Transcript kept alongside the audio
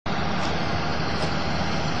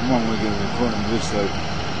Come on, we're going to record on this side.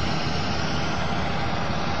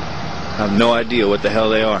 I have no idea what the hell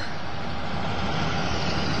they are.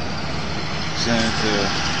 Santa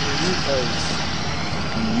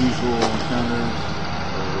unusual encounters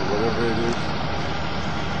or whatever it is.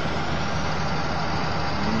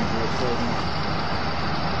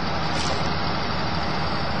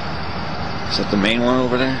 Is that the main one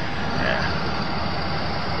over there? Yeah.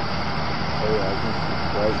 Oh yeah, I think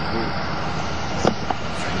that's good.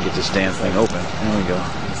 If I can get this damn thing open. There we go.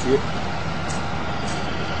 You see it?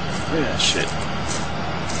 Look at that shit.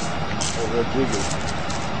 Oh, how big is it?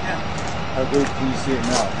 Yeah. How big can you see it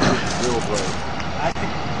now? It's real bright. I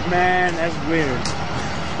think, man, that's weird.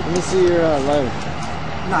 Let me see your lighter.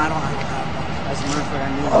 No, I don't have that one. As a matter of fact,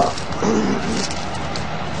 I need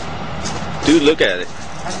it. Dude, look at it.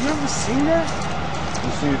 Have you ever seen that?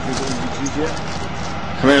 You seen it through the EVGs yet?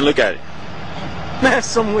 Come here and look at it. Man, that's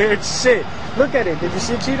some weird shit. Look at it. Did you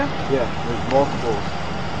see it, Cheetah? Yeah, there's multiple.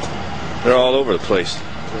 They're all over the place.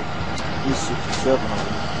 At least 6 or 7 of them.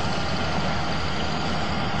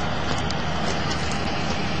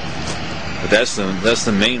 But that's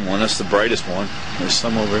the main one. That's the brightest one. There's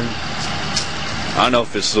some over here. I don't know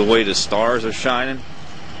if it's the way the stars are shining.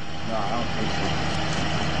 No, I don't think so.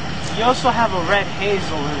 You also have a red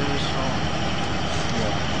haze over there.